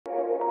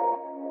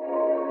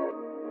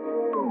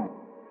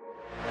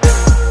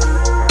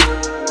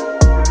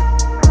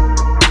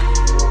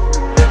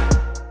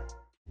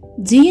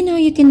Do you know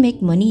you can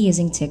make money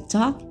using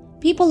TikTok?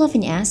 People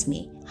often ask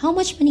me, how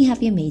much money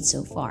have you made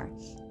so far?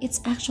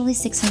 It's actually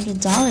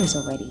 $600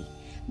 already.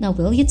 Now,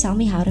 will you tell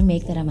me how to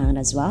make that amount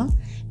as well?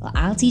 Well,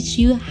 I'll teach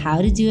you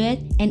how to do it,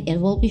 and it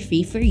will be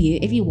free for you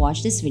if you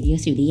watch this video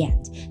through the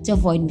end to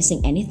avoid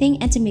missing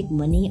anything and to make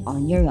money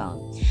on your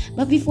own.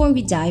 But before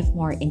we dive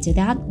more into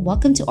that,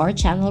 welcome to our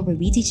channel where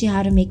we teach you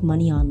how to make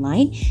money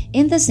online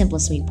in the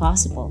simplest way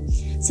possible.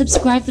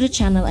 Subscribe to the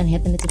channel and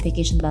hit the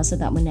notification bell so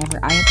that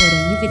whenever I upload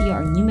a new video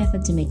or new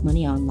method to make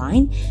money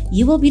online,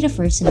 you will be the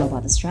first to know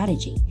about the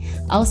strategy.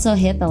 Also,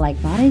 hit the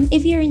like button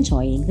if you're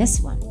enjoying this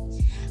one.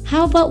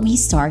 How about we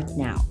start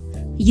now?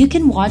 You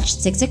can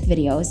watch TikTok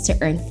videos to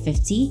earn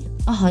 $50,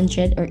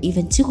 $100, or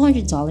even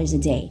 $200 a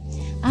day.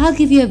 I'll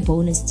give you a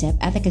bonus tip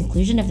at the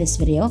conclusion of this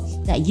video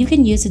that you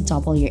can use to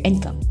double your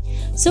income.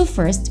 So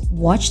first,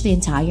 watch the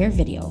entire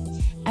video.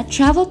 At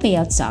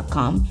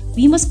travelpayouts.com,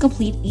 we must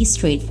complete a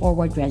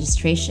straightforward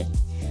registration.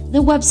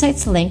 The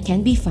website's link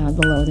can be found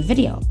below the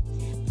video.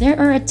 There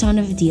are a ton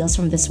of deals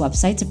from this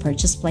website to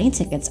purchase plane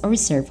tickets or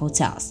reserve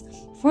hotels.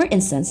 For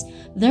instance,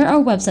 there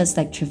are websites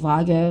like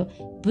Trivago,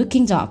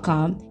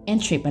 Booking.com, and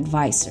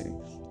TripAdvisor.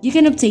 You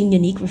can obtain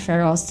unique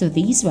referrals to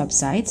these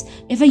websites.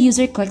 If a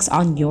user clicks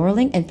on your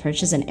link and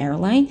purchases an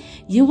airline,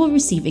 you will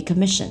receive a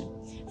commission.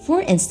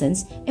 For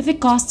instance, if a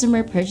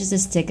customer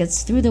purchases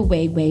tickets through the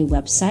Weiwei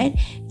website,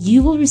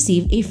 you will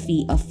receive a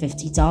fee of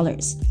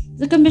 $50.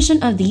 The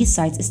commission on these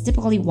sites is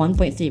typically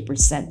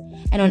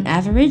 1.3%, and on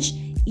average,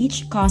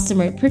 each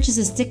customer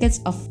purchases tickets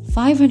of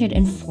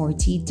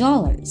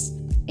 $540.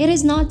 It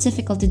is not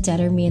difficult to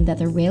determine that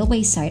the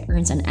railway site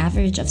earns an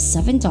average of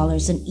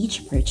 $7 on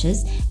each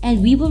purchase, and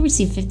we will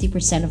receive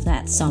 50% of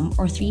that sum,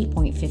 or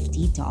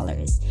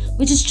 $3.50,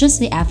 which is just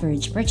the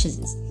average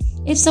purchases.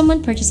 If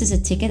someone purchases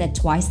a ticket at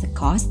twice the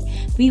cost,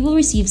 we will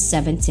receive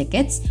 7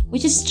 tickets,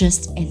 which is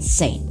just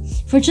insane.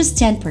 For just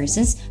 10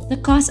 persons, the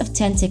cost of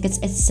 10 tickets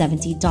is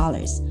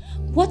 $70.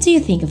 What do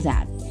you think of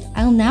that?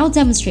 I'll now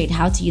demonstrate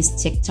how to use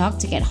TikTok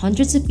to get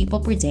hundreds of people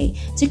per day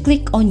to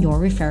click on your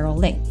referral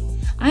link.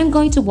 I'm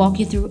going to walk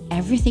you through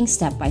everything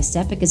step by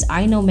step because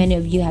I know many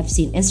of you have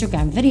seen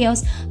Instagram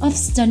videos of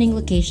stunning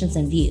locations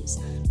and views.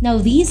 Now,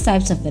 these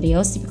types of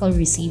videos typically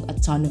receive a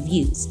ton of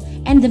views,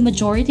 and the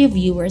majority of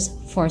viewers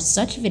for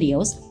such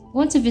videos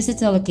want to visit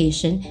the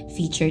location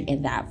featured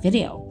in that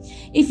video.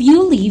 If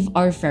you leave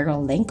our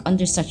referral link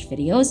under such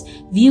videos,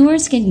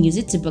 viewers can use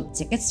it to book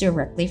tickets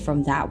directly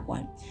from that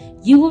one.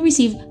 You will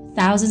receive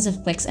thousands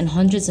of clicks and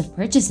hundreds of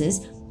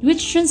purchases,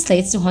 which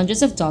translates to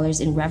hundreds of dollars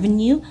in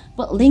revenue,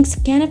 but links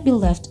cannot be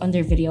left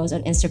under videos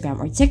on Instagram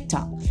or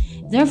TikTok.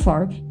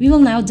 Therefore, we will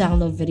now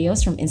download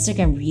videos from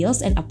Instagram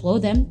Reels and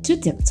upload them to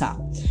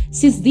TikTok.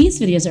 Since these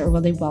videos are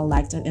really well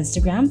liked on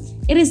Instagram,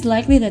 it is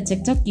likely that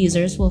TikTok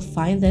users will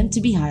find them to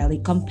be highly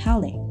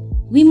compelling.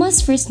 We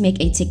must first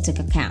make a TikTok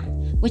account,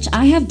 which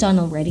I have done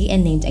already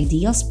and named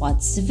ideal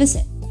spots to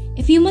visit.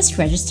 If you must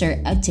register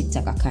a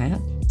TikTok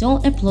account,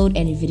 don't upload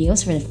any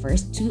videos for the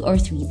first 2 or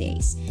 3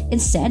 days.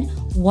 Instead,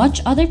 watch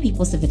other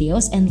people's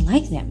videos and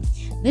like them.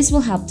 This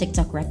will help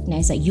TikTok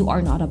recognize that you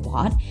are not a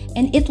bot,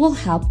 and it will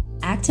help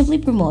actively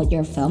promote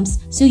your films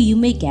so you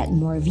may get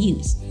more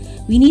views.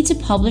 We need to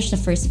publish the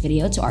first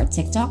video to our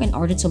TikTok in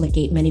order to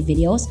locate many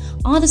videos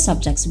on the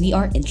subjects we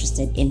are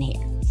interested in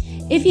here.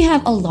 If you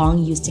have a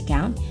long-used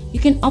account, you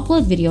can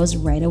upload videos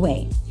right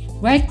away.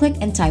 Right-click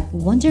and type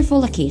wonderful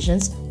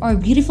locations or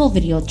beautiful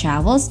video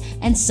travels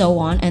and so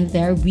on, and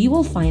there we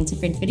will find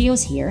different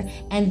videos here,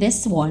 and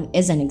this one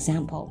is an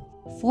example.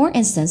 For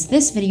instance,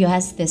 this video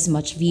has this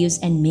much views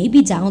and may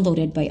be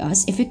downloaded by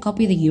us if we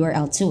copy the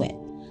URL to it.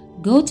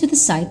 Go to the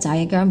site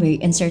diagram where you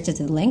inserted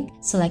the link,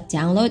 select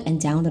download and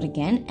download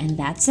again, and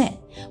that's it.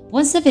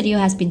 Once the video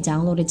has been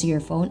downloaded to your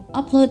phone,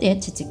 upload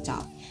it to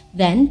TikTok.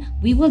 Then,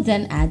 we will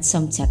then add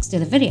some text to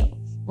the video.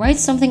 Write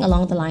something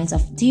along the lines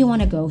of, "Do you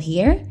want to go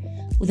here?"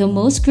 The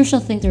most crucial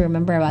thing to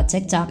remember about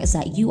TikTok is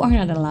that you are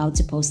not allowed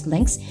to post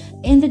links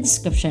in the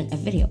description of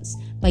videos,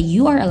 but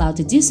you are allowed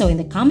to do so in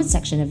the comment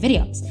section of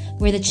videos,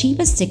 where the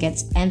cheapest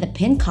tickets and the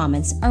pinned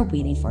comments are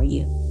waiting for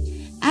you.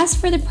 As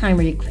for the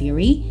primary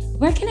query,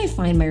 where can I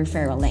find my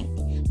referral link?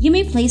 You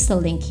may place the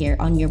link here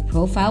on your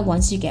profile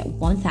once you get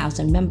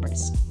 1,000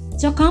 members.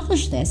 To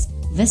accomplish this,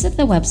 visit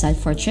the website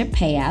for Trip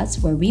Payouts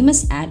where we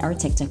must add our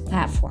TikTok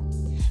platform.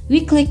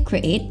 We click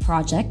Create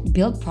Project,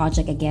 Build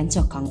Project again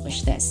to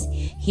accomplish this.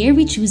 Here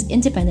we choose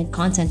independent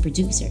content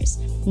producers.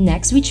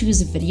 Next, we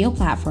choose video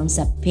platforms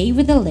that pay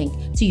with a link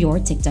to your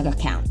TikTok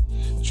account.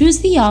 Choose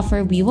the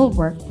offer we will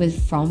work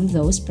with from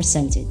those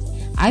presented.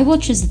 I will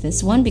choose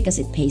this one because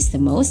it pays the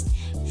most.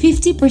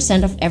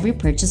 50% of every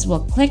purchase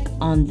will click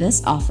on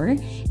this offer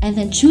and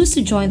then choose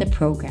to join the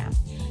program.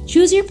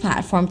 Choose your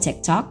platform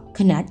TikTok,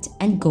 connect,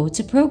 and go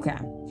to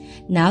program.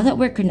 Now that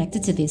we're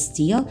connected to this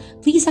deal,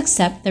 please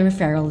accept the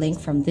referral link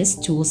from this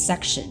tools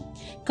section.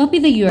 Copy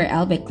the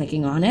URL by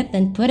clicking on it,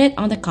 then put it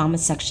on the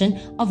comment section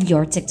of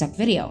your TikTok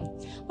video.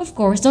 Of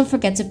course, don't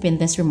forget to pin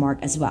this remark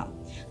as well.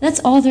 That's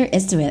all there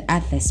is to it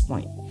at this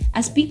point.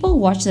 As people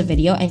watch the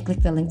video and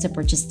click the link to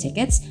purchase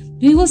tickets,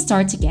 we will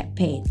start to get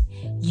paid.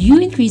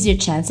 You increase your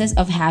chances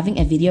of having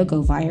a video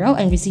go viral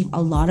and receive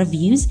a lot of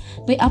views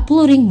by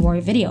uploading more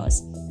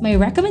videos. My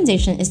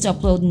recommendation is to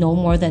upload no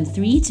more than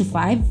 3 to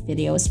 5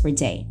 videos per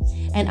day,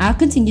 and I'll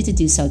continue to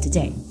do so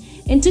today.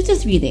 In 2 to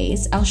 3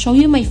 days, I'll show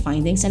you my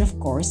findings, and of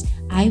course,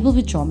 I will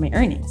withdraw my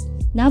earnings.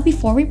 Now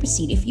before we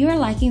proceed, if you are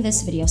liking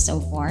this video so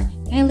far,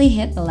 kindly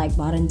hit the like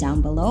button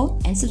down below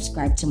and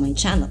subscribe to my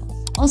channel.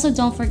 Also,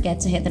 don't forget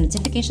to hit the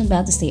notification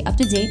bell to stay up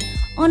to date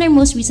on our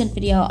most recent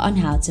video on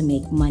how to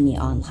make money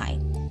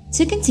online.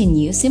 To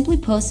continue, simply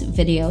post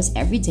videos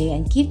every day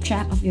and keep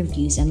track of your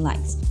views and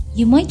likes.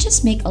 You might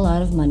just make a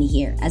lot of money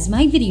here. As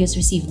my videos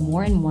receive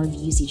more and more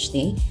views each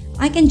day,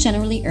 I can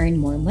generally earn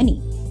more money.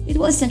 It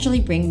will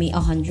essentially bring me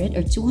 $100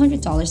 or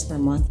 $200 per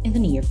month in the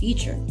near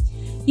future.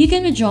 You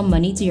can withdraw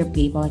money to your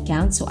PayPal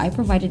account, so I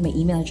provided my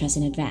email address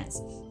in advance.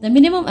 The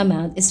minimum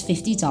amount is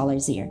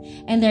 $50 here,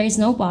 and there is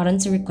no button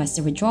to request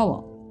a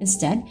withdrawal.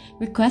 Instead,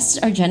 requests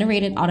are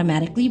generated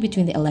automatically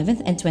between the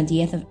 11th and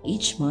 20th of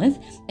each month,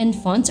 and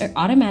funds are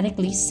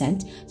automatically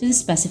sent to the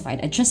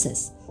specified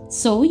addresses.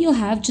 So you'll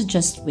have to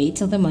just wait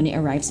till the money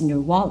arrives in your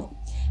wallet,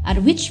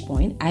 at which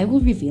point I will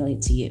reveal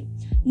it to you.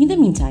 In the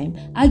meantime,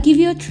 I'll give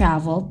you a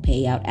travel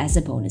payout as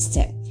a bonus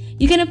tip.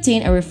 You can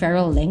obtain a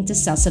referral link to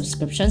sell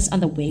subscriptions on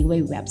the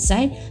Wayway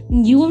website,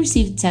 and you will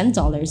receive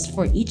 $10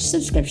 for each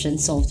subscription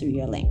sold through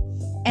your link.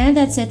 And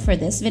that's it for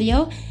this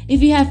video.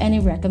 If you have any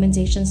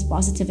recommendations,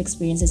 positive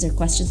experiences, or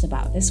questions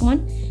about this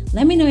one,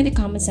 let me know in the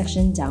comment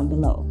section down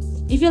below.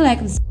 If you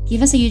like this,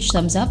 give us a huge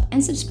thumbs up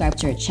and subscribe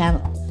to our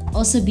channel.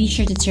 Also, be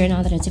sure to turn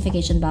on the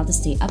notification bell to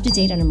stay up to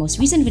date on our most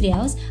recent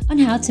videos on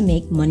how to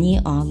make money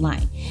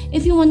online.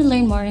 If you want to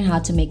learn more on how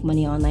to make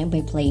money online by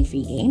playing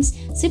free games,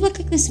 simply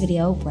click this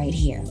video right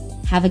here.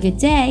 Have a good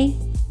day!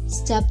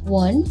 Step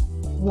 1.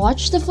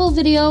 Watch the full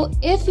video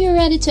if you're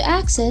ready to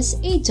access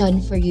a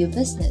done-for-you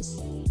business.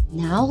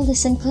 Now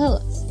listen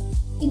close.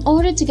 In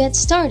order to get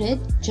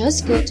started,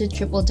 just go to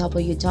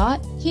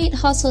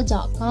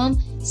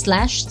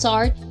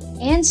www.katehustle.com/start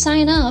and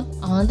sign up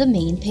on the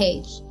main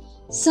page.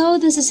 So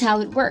this is how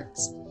it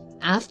works.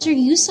 After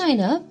you sign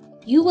up,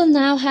 you will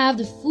now have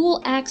the full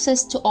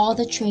access to all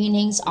the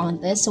trainings on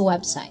this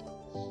website.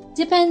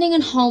 Depending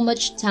on how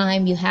much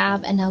time you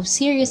have and how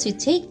serious you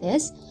take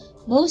this,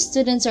 most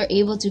students are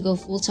able to go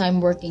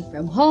full-time working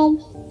from home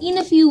in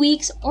a few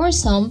weeks, or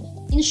some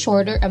in a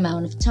shorter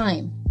amount of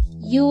time.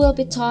 You will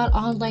be taught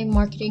online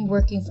marketing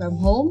working from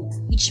home,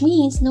 which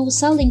means no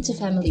selling to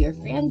family or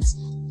friends,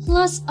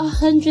 plus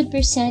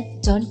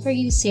 100%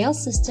 done-for-you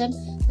sales system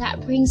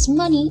that brings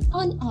money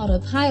on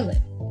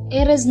autopilot.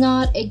 It is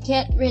not a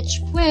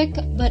get-rich-quick,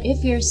 but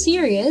if you're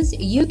serious,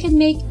 you can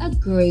make a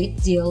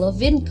great deal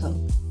of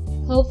income.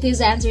 Hope this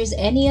answers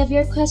any of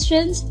your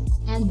questions.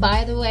 And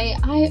by the way,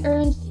 I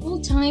earn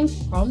full-time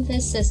from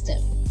this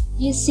system.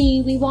 You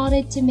see, we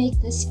wanted to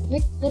make this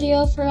quick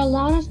video for a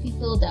lot of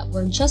people that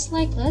were just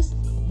like us,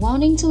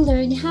 wanting to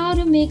learn how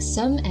to make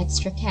some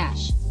extra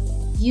cash.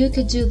 You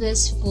could do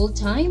this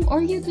full-time,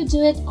 or you could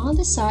do it on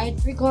the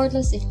side,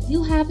 regardless if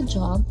you have a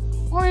job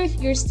or if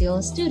you're still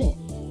a student.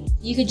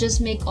 You could just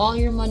make all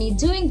your money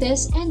doing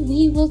this, and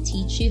we will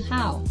teach you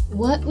how.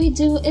 What we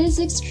do is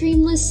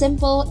extremely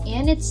simple,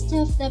 and it's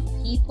stuff that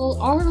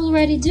people are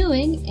already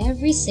doing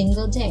every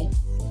single day.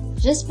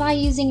 Just by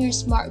using your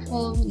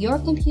smartphone, your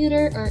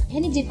computer, or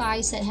any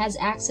device that has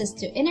access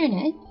to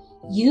internet,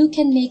 you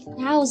can make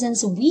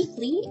thousands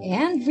weekly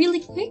and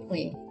really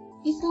quickly.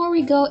 Before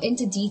we go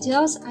into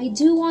details, I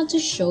do want to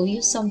show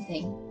you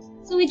something.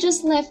 So we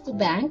just left the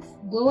bank,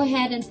 go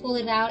ahead and pull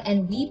it out,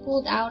 and we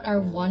pulled out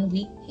our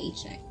 1-week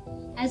paycheck.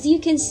 As you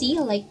can see,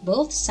 like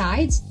both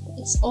sides,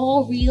 it's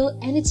all real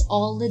and it's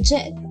all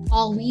legit.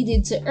 All we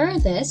did to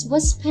earn this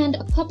was spend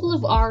a couple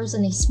of hours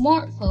on a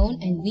smartphone,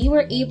 and we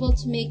were able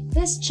to make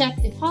this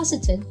check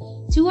deposited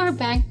to our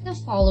bank the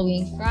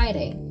following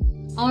Friday.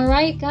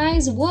 Alright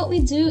guys, what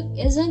we do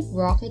isn't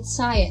rocket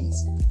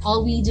science.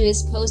 All we do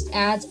is post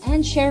ads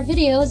and share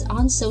videos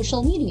on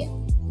social media.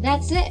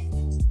 That's it.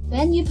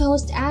 When you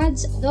post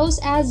ads, those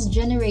ads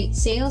generate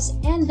sales,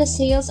 and the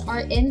sales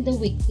are in the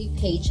weekly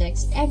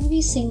paychecks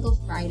every single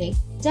Friday,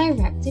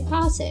 direct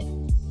deposit.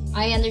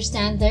 I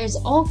understand there's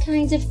all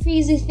kinds of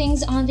crazy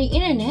things on the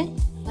internet,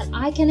 but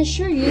I can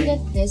assure you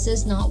that this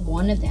is not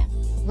one of them.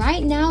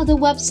 Right now, the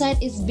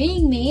website is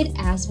being made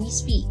as we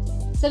speak.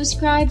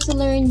 Subscribe to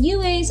learn new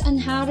ways on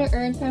how to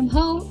earn from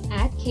home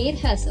at Kate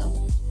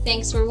Hustle.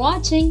 Thanks for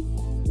watching!